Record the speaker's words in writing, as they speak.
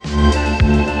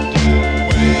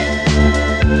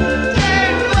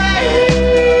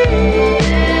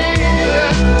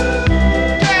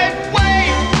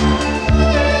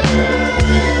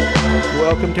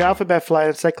Alphabet Flight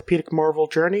Encyclopedic Marvel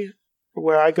Journey,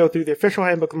 where I go through the official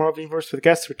handbook of the Marvel Universe with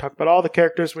guests. We talk about all the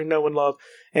characters we know and love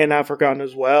and have forgotten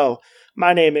as well.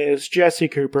 My name is Jesse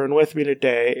Cooper, and with me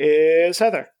today is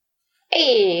Heather.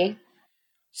 Hey.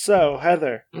 So,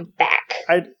 Heather. I'm back.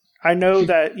 I know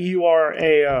that you are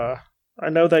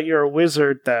you're a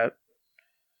wizard that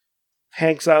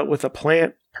hangs out with a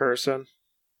plant person.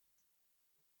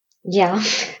 Yeah.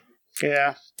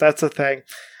 Yeah, that's a thing.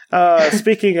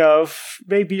 Speaking of,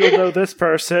 maybe you'll know this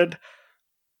person.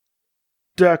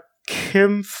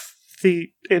 Kim the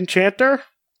Enchanter?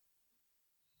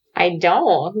 I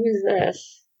don't. Who's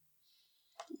this?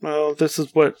 Well, this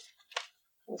is what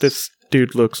this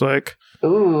dude looks like.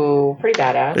 Ooh, pretty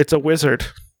badass. It's a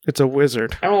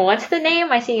wizard. Oh, what's the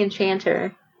name? I see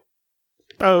Enchanter.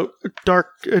 Oh,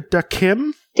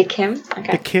 Dakim? Dakim?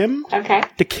 Okay. Dakim? Okay.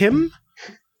 Dakim?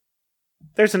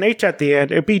 There's an H at the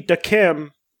end. It'd be Dakim.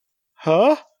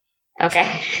 Huh?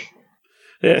 Okay.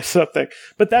 Yeah, something.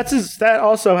 But that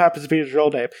also happens to be his real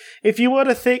name. If you want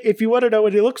to know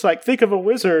what he looks like, think of a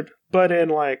wizard, but in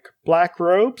like black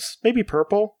robes, maybe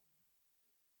purple.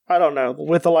 I don't know.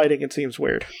 With the lighting, it seems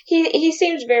weird. He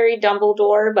seems very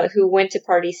Dumbledore, but who went to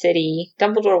Party City.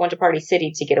 Dumbledore went to Party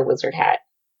City to get a wizard hat.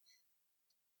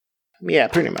 Yeah,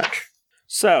 pretty much.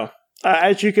 So,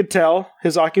 as you could tell,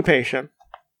 his occupation,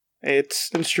 it's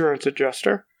insurance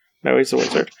adjuster. No, he's a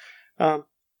wizard.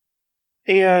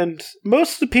 And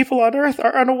most of the people on Earth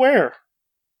are unaware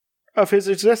of his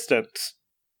existence.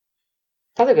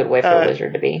 That's a good way for a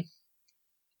wizard to be.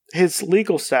 His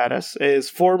legal status is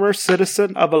former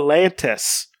citizen of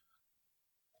Atlantis.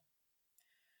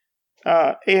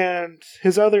 And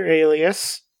his other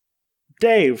alias,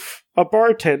 Dave, a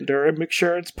bartender in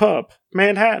McSharon's Pub,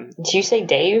 Manhattan. Did you say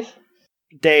Dave?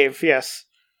 Dave, yes.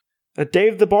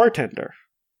 Dave the bartender,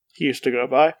 he used to go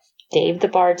by. Dave the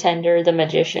bartender, the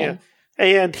magician. Yeah.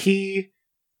 And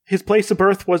his place of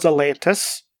birth was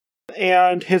Atlantis,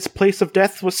 and his place of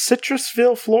death was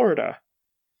Citrusville, Florida.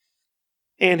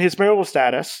 And his marital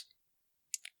status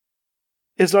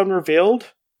is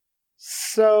unrevealed,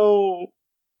 so,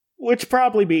 which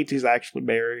probably means he's actually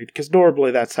married, because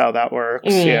normally that's how that works,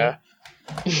 yeah.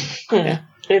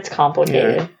 It's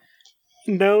complicated. Yeah.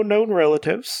 No known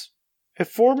relatives.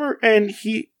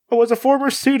 He was a former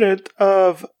student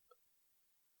of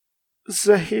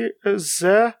Zahered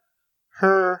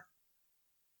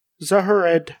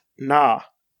Na.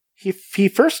 He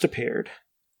first appeared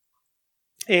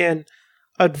in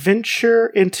Adventure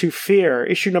into Fear,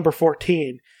 issue number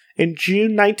 14, in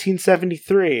June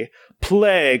 1973,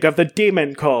 Plague of the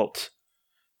Demon Cult.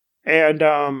 And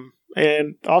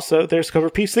also there's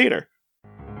Cover Piece Theater.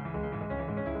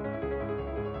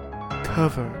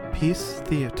 Cover Piece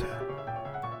Theater.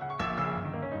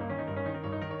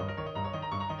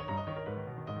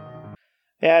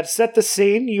 And to set the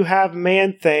scene, you have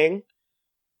Man-Thing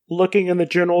looking in the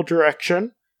general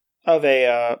direction of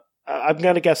I'm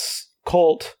going to guess,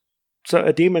 cult, so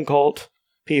a demon cult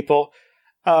people.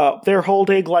 They're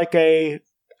holding like I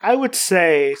would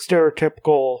say,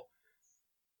 stereotypical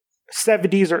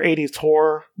 70s or 80s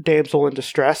horror damsel in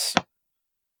distress.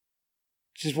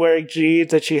 She's wearing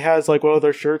jeans and she has like one of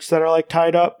those shirts that are like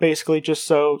tied up, basically just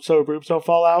so boobs don't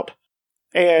fall out.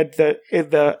 And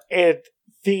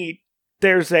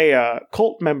there's a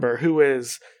cult member who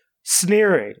is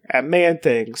sneering at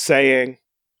Man-Thing, saying,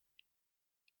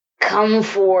 "Come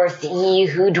forth, ye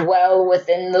who dwell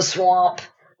within the swamp,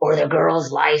 or the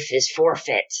girl's life is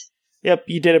forfeit." Yep,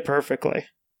 you did it perfectly.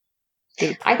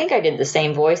 I think I did the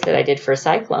same voice that I did for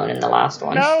Cyclone in the last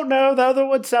one. No, the other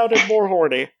one sounded more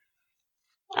horny.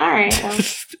 Alright, well,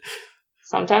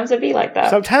 sometimes it'd be like that.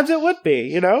 Sometimes it would be,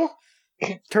 you know?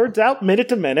 Turns out, minute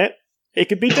to minute, it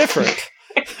could be different.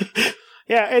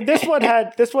 Yeah, and this one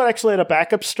actually had a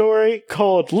backup story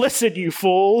called "Listen, You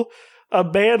Fool." A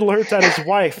man learns that his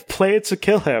wife plans to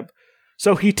kill him,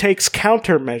 so he takes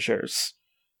countermeasures.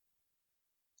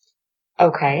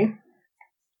 Okay.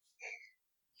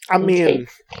 I mean,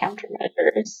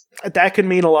 countermeasures. That could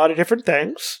mean a lot of different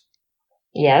things.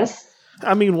 Yes.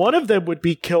 I mean, one of them would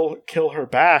be kill her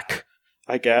back,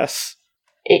 I guess.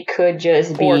 It could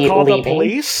just be or call leaving. The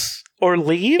police, or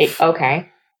leave. Okay.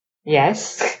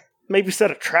 Yes. Maybe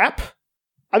set a trap.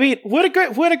 I mean, would a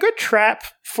good trap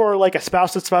for like a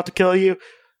spouse that's about to kill you?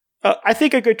 I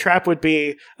think a good trap would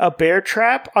be a bear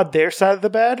trap on their side of the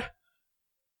bed.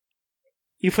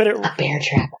 You put it a bear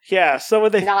trap. Yeah, so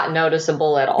when they not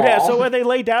noticeable at all. Yeah, so when they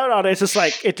lay down on it, it's just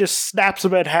like it just snaps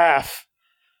them in half.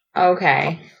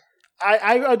 Okay.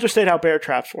 I understand how bear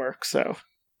traps work, so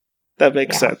that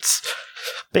makes sense.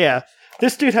 But yeah,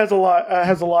 this dude has a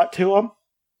lot to him.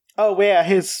 Oh, yeah,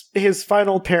 his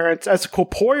final appearance as a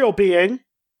corporeal being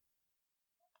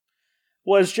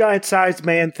was Giant-Sized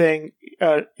Man-Thing,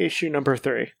 issue number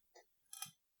 3.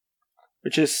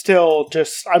 Which is still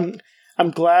just... I'm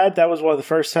glad that was one of the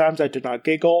first times I did not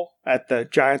giggle at the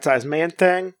Giant-Sized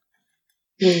Man-Thing.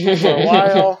 For a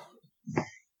while.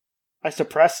 I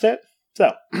suppressed it.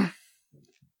 So...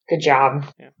 Good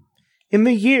job. Yeah. In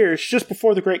the years just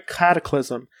before the Great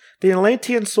Cataclysm, the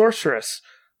Atlantean sorceress,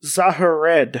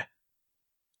 Zahared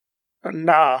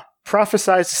Na,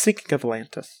 prophesied the sinking of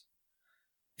Atlantis.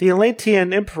 The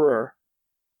Atlantean emperor,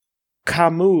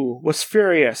 Kamu, was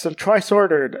furious and twice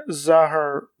ordered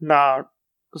Zahared Na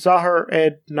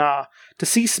to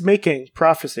cease making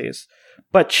prophecies,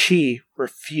 but she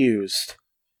refused.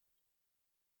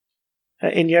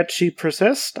 And yet she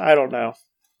persists? I don't know.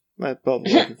 Blah, blah,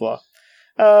 blah, blah.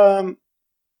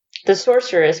 The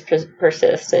sorceress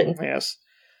persisted. Yes.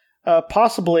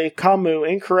 Possibly, Kamu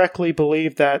incorrectly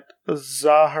believed that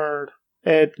Zahar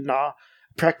Edna,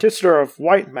 practitioner of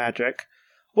white magic,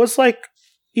 was like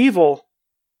evil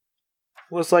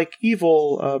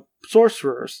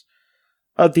sorcerers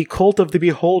of the cult of the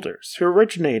Beholders, who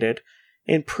originated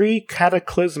in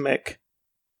pre-cataclysmic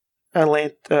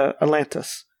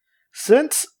Atlantis.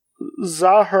 Since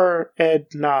Zahar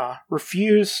Edna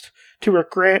refused to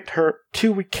recant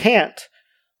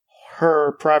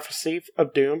her prophecy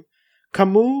of doom,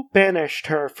 Kamu banished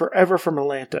her forever from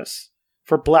Atlantis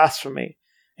for blasphemy,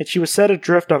 and she was set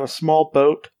adrift on a small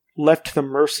boat, left to the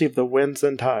mercy of the winds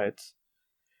and tides.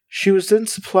 She was then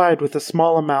supplied with a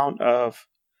small amount of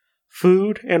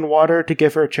food and water to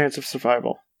give her a chance of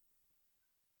survival.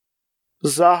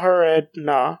 Zahar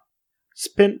Edna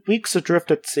spent weeks adrift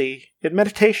at sea in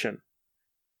meditation,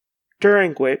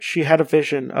 during which she had a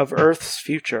vision of Earth's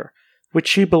future, which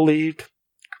she believed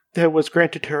that was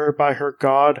granted to her by her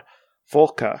god,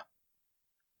 Volca.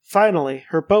 Finally,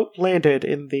 her boat landed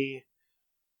in the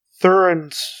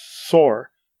Thoran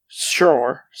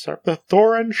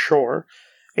shore,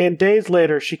 and days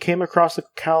later she came across a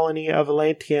colony of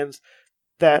Atlanteans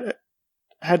that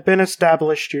had been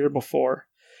established year before.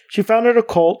 She founded a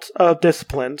cult of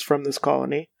disciplines from this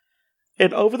colony,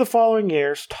 and over the following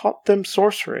years taught them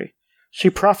sorcery. She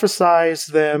prophesied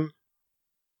to them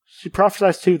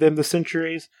the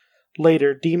centuries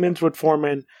later demons would form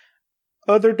an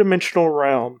other dimensional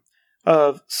realm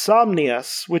of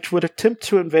Somnius, which would attempt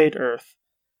to invade Earth,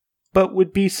 but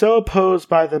would be so opposed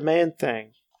by the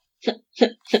Man-Thing.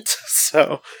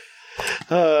 So,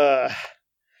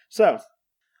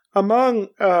 among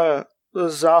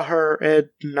Zahar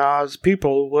Edna's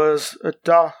people was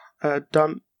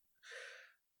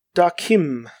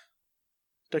Dakim.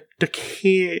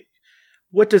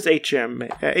 What does HM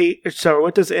make?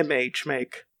 What does MH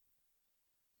make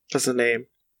as a name?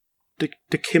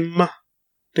 Dakim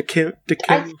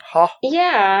Ha?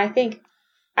 Yeah, I think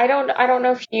I don't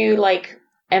know if you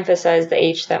emphasize the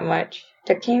H that much.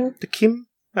 Dakim?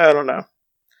 I don't know.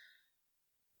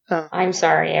 I'm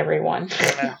sorry, everyone.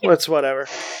 Yeah, it's whatever.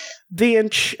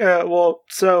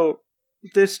 So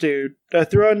this dude,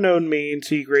 through unknown means,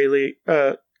 he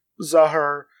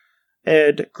Zahar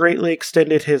Ed greatly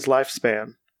extended his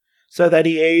lifespan, so that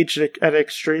he aged at an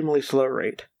extremely slow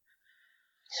rate.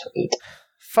 Sweet.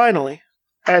 Finally,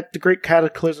 the Great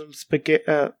Cataclysms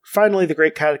began.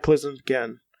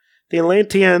 The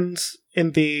Atlanteans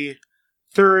in the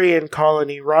Thurian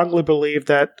colony wrongly believed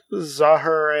that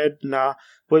Zahar Edna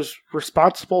was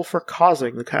responsible for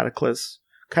causing the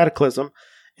cataclysm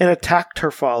and attacked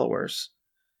her followers.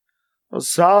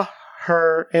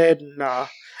 Zahar Edna,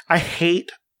 I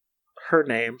hate her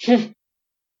name.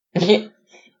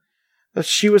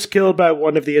 She was killed by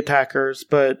one of the attackers,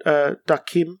 but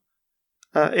Dakim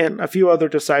and a few other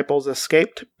disciples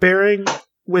escaped, bearing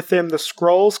with them the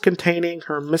scrolls containing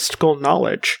her mystical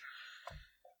knowledge.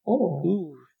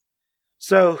 Ooh.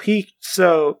 So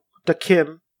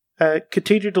Dakim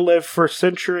continued to live for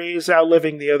centuries,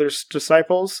 outliving the other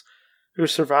disciples who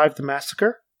survived the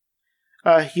massacre.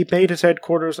 He made his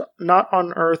headquarters not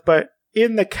on Earth, but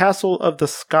in the Castle of the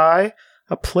Sky,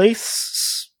 a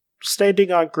place standing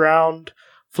on ground,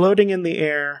 floating in the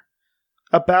air,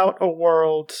 about a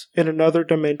world in another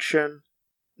dimension,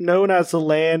 known as the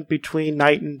land between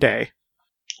night and day.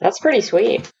 That's pretty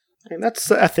sweet. And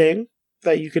that's a thing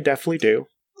that you could definitely do.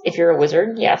 If you're a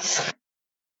wizard, yes.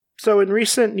 So in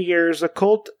recent years, the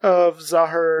cult of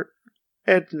Zahar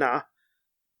Edna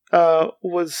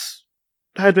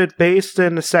had been based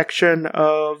in a section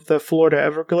of the Florida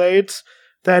Everglades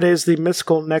that is the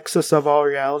mystical nexus of all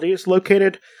realities,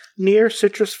 located near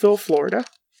Citrusville, Florida.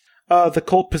 The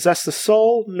cult possessed the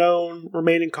sole known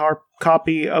remaining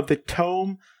copy of the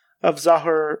Tome of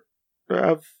Zahar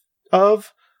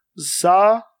of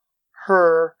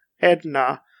Zahir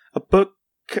Edna, a book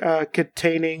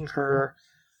containing her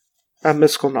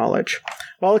mystical knowledge.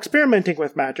 While experimenting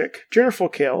with magic, Jennifer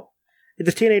Kill,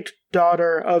 the teenage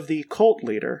daughter of the cult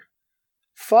leader,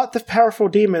 fought the powerful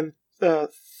demon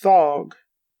Thog,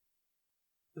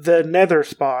 the nether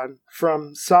spawn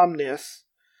from Somnius,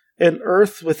 in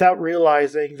Earth without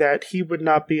realizing that he would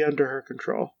not be under her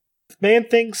control.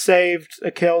 Man-Thing saved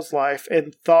Akel's life,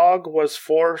 and Thog was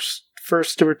first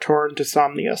to return to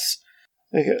Somnius.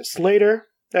 Later,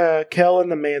 Kel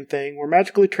and the Man-Thing were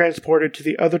magically transported to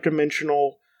the other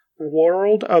dimensional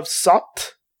world of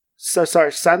Sant,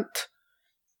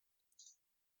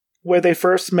 where they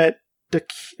first met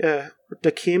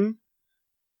Dakim,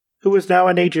 who was now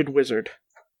an aged wizard.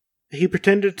 He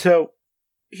pretended to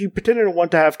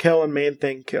want to have Kel and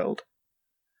Man-Thing killed,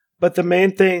 but the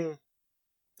Man-Thing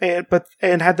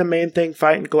and had the Man-Thing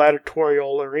fight in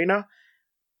gladiatorial arena.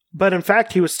 But in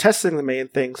fact, he was testing the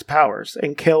Man-Thing's powers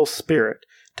and Kel's spirit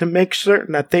to make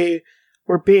certain that they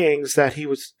were the beings that he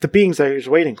was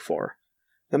waiting for.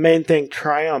 The Man-Thing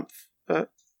triumphed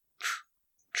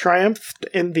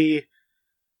in the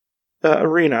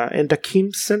arena, and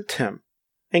Dakim sent him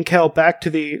and Kel back to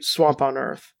the swamp on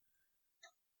Earth.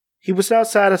 He was now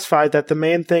satisfied that the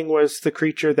Man-Thing was the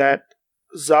creature that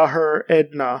Zahir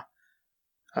Edna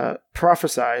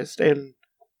prophesied and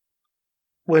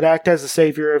would act as a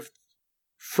savior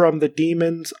from the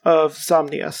demons of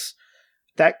Somnius.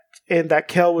 That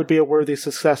Kel would be a worthy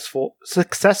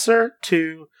successor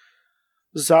to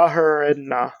Zahir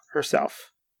Edna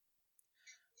herself.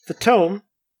 The tome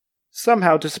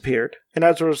somehow disappeared, and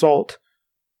as a result,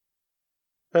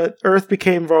 Earth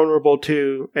became vulnerable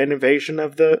to an invasion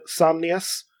of the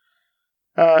Somnius.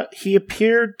 He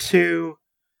appeared to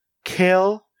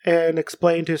Kel and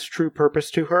explained his true purpose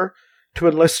to her, to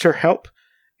enlist her help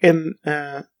in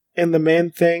the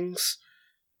Man-Things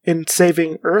in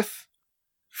saving Earth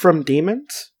from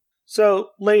demons.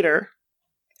 So later,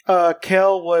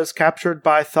 Kel was captured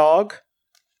by Thog,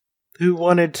 who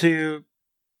wanted to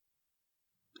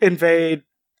invade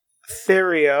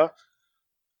Theria,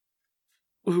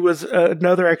 who was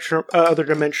another other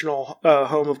dimensional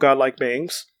home of godlike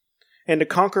beings, and to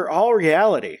conquer all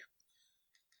reality,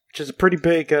 which is a pretty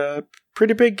big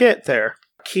get there.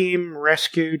 Keem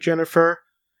rescued Jennifer,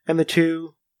 and the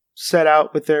two set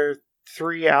out with their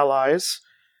 3 allies.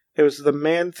 It was the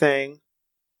Man-Thing,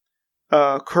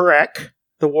 Kurek,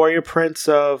 the warrior prince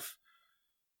of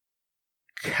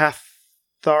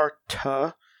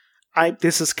Catharta.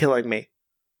 This is killing me.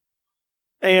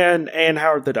 And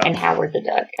Howard the Duck. And Howard the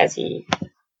Duck, as he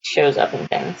shows up in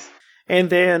things. And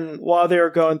then, while they were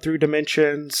going through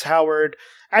dimensions, Howard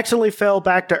accidentally fell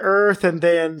back to Earth, and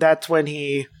then that's when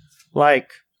he,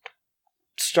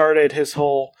 started his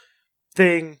whole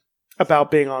thing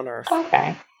about being on Earth.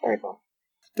 Okay, very cool.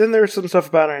 Then there's some stuff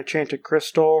about an enchanted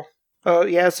crystal. Oh,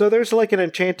 yeah, so there's an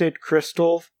enchanted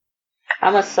crystal.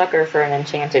 I'm a sucker for an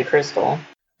enchanted crystal.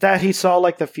 That he saw,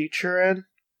 the future in.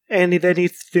 And then he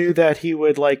knew that he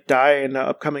would, die in an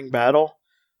upcoming battle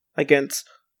against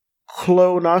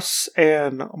Clonus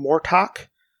and Mortok.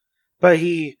 But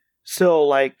he still,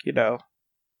 went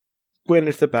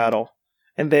into the battle.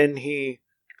 And then he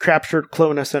captured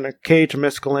Clonus in a cage of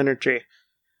mystical energy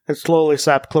and slowly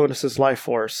sapped Clonus's life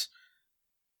force.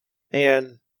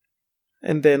 And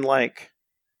then,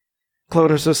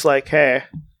 Clonus is hey,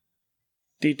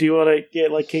 do you want to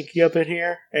get, kinky up in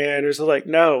here? And it's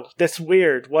no, that's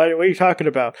weird. What are you talking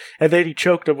about? And then he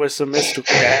choked him with some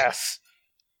mystical gas.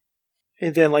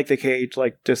 And then, the cage,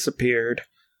 disappeared.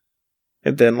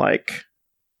 And then,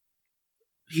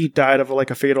 he died of,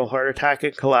 a fatal heart attack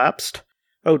and collapsed.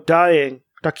 Oh, dying,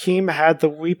 Dakim had the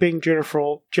weeping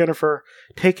Jennifer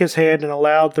take his hand and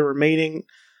allowed the remaining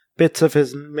bits of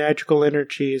his magical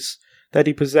energies that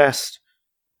he possessed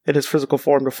in his physical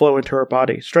form to flow into her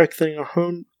body, strengthening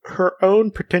her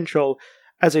own potential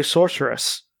as a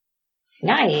sorceress.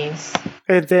 Nice.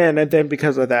 And then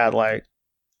because of that,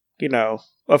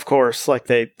 of course,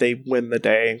 they win the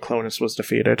day and Clonus was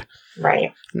defeated.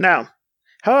 Right. Now,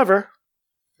 however,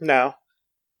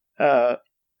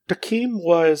 Dakim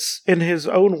was, in his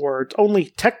own words, only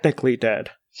technically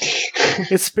dead.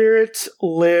 His spirit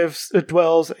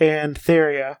dwells in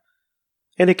Theria,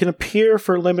 and it can appear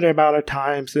for a limited amount of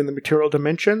times in the material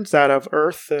dimensions, that of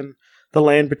Earth and the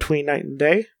land between night and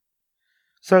day.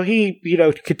 So he,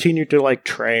 continued to,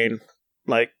 train,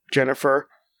 Jennifer,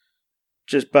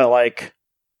 just by,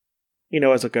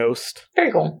 as a ghost.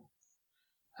 Very cool.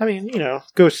 I mean,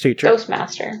 ghost teacher. Ghost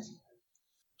master.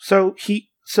 So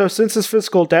since his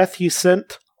physical death, he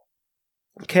sent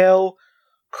Kel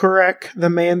correct the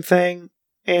Man-Thing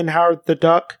and Howard the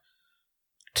Duck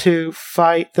to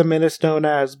fight the menace known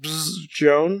as Bzz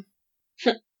Joan.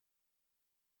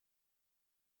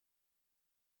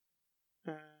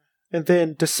 And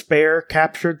then Despair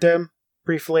captured them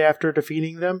briefly after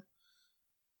defeating them.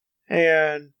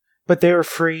 But they were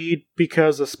freed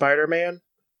because of Spider-Man.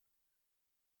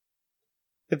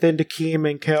 And then Dakeem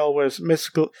and Kel was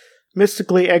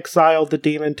mystically exiled the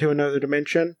demon to another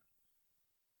dimension.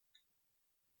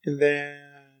 And then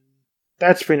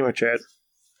that's pretty much it.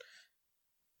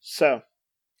 So,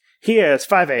 he is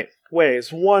 5'8",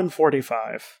 weighs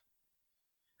 145,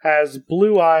 has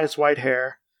blue eyes, white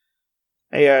hair,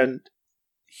 and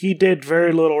he did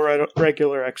very little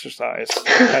regular exercise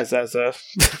as a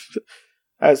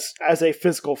as a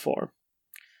physical form.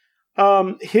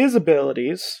 His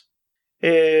abilities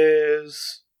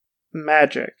is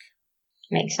magic.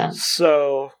 Makes sense.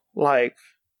 So, like,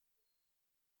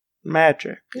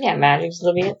 magic. Yeah, magic's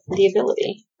the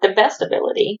ability. The best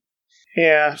ability.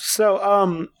 Yeah,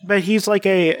 so, but he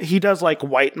does, like,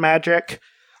 white magic,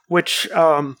 which,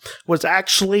 was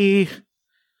actually,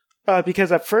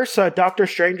 because at first, Doctor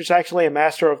Strange was actually a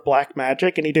master of black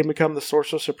magic, and he didn't become the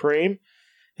Sorcerer Supreme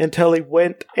until he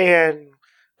went and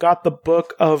got the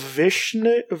book of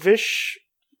Vitari?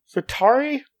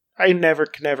 I never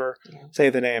say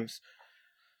the names.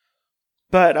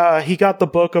 But, he got the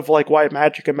book of, like, white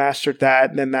magic and mastered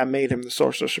that, and then that made him the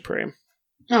Sorcerer Supreme.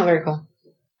 Oh, very cool.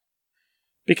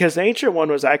 Because the Ancient One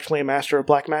was actually a master of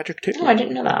black magic, too. Oh, I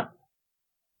didn't know that.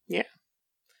 Yeah.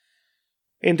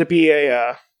 And to be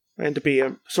a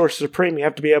Sorcerer Supreme, you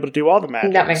have to be able to do all the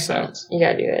magic. That makes sense. You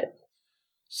gotta do it.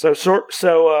 So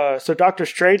Doctor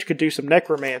Strange could do some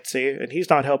necromancy, and he's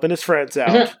not helping his friends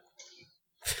out.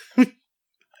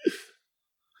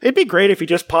 It'd be great if he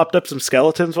just popped up some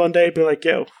skeletons one day and be like,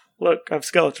 yo, look, I have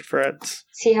skeleton friends.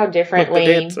 See how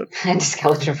differently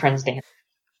skeleton friends dance.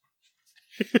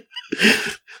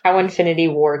 How Infinity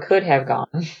War could have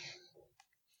gone.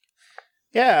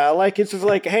 Yeah, like, it's just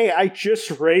like, hey, I just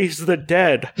raised the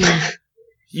dead.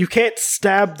 You can't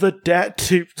stab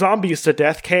the zombies to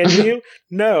death, can you?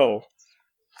 No.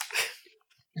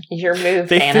 Your move,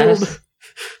 Thanos.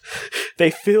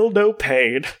 They feel no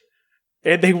pain,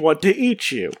 and they want to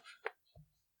eat you.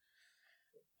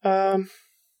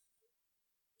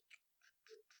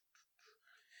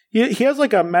 He has,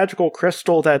 like, a magical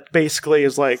crystal that basically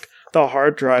is, like, the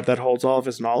hard drive that holds all of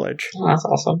his knowledge. Oh, that's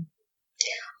awesome.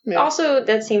 Yeah. Also,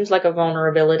 that seems like a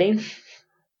vulnerability.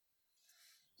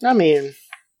 I mean,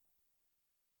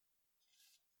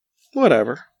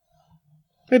 whatever.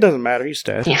 It doesn't matter. He's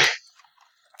dead. Yeah.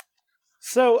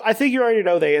 So, I think you already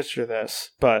know the answer to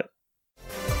this, but...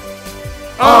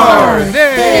 Are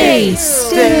they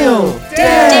still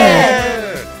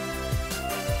dead?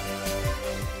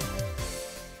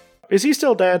 Is he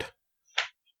still dead?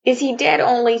 Is he dead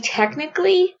only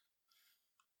technically?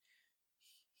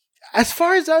 As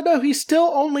far as I know, he's still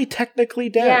only technically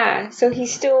dead. Yeah, so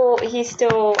he's still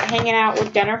hanging out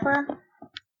with Jennifer?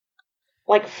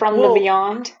 Like, from the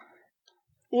beyond?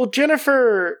 Well,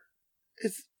 Jennifer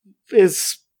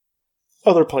is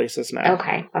other places now.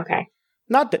 Okay.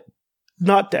 Not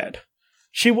dead.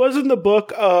 She was in the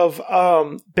book of,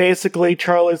 basically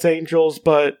Charlie's Angels,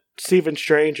 but Stephen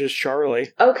Strange is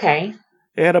Charlie. Okay.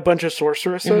 It had a bunch of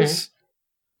sorceresses. Mm-hmm.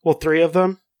 Well, 3 of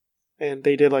them. And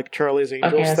they did, like, Charlie's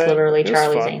Angels. Okay, that's thing. literally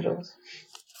Charlie's Angels.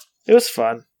 It was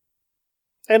fun.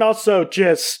 And also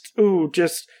just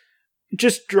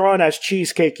drawn as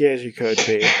cheesecakey as you could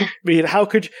be. I mean, how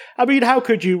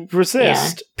could you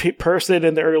resist person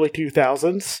in the early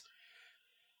 2000s?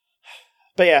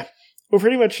 But yeah, we're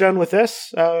pretty much done with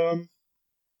this. You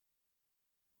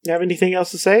have anything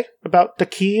else to say about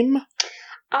Dakeem?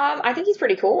 I think he's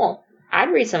pretty cool.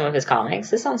 I'd read some of his comics.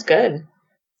 This sounds good.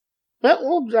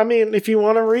 Well, I mean, if you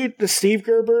want to read the Steve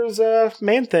Gerber's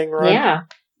Man-Thing run, yeah,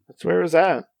 that's where it was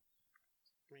at.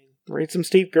 I mean, read some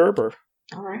Steve Gerber.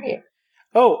 All right.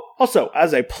 Oh, also,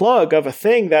 as a plug of a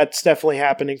thing that's definitely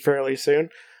happening fairly soon,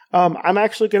 I'm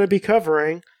actually going to be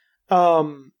covering,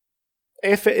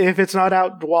 if it's not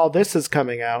out while this is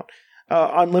coming out,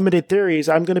 on Limited Theories,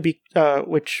 I'm going to be,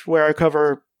 where I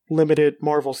cover limited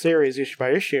Marvel series issue by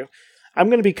issue. I'm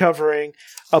going to be covering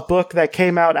a book that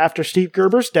came out after Steve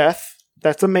Gerber's death.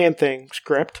 That's a Man-Thing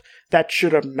script that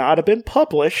should have not been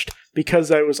published because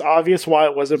it was obvious why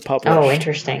it wasn't published. Oh,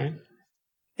 interesting.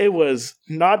 It was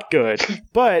not good.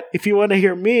 But if you want to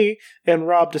hear me and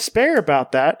Rob despair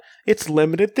about that, it's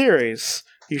Limited Theories.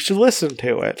 You should listen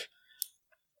to it.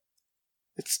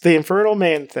 It's the Infernal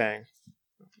Man-Thing.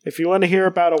 If you want to hear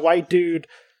about a white dude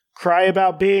cry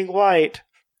about being white,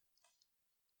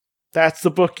 That's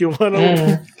the book you want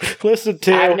to listen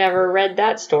to. I've never read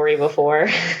that story before.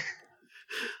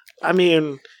 I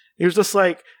mean, he was just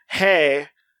like, hey,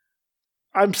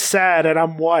 I'm sad and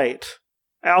I'm white.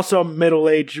 Also, a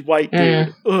middle-aged white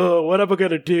dude. Ugh, what am I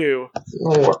going to do?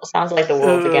 Sounds like the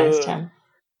world's against him.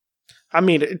 I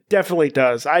mean, it definitely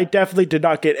does. I definitely did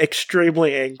not get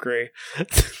extremely angry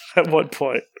at one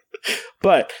point.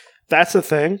 But that's the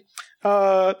thing.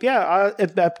 I've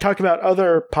talked about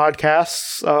other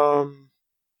podcasts.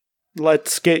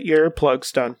 Let's get your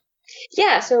plugs done.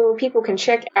 Yeah, so people can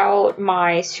check out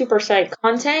my Supersite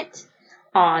content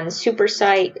on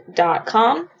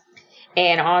supersite.com.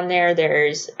 And on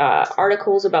there's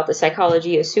articles about the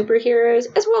psychology of superheroes,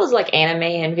 as well as like anime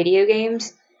and video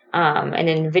games. And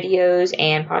then videos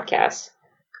and podcasts,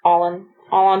 all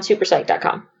on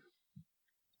supersite.com.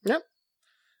 Yep.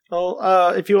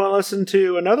 Well, if you want to listen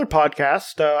to another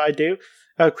podcast, I do,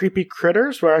 Creepy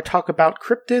Critters, where I talk about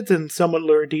cryptids in somewhat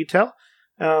lurid detail.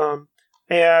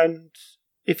 And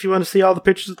if you want to see all the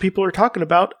pictures that people are talking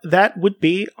about, that would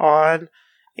be on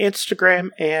Instagram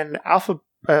and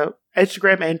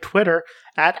Twitter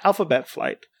at Alphabet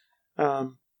Flight.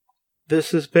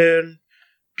 This has been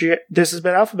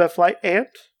Alphabet Flight, and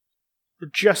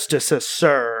justice is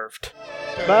served.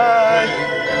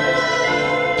 Bye!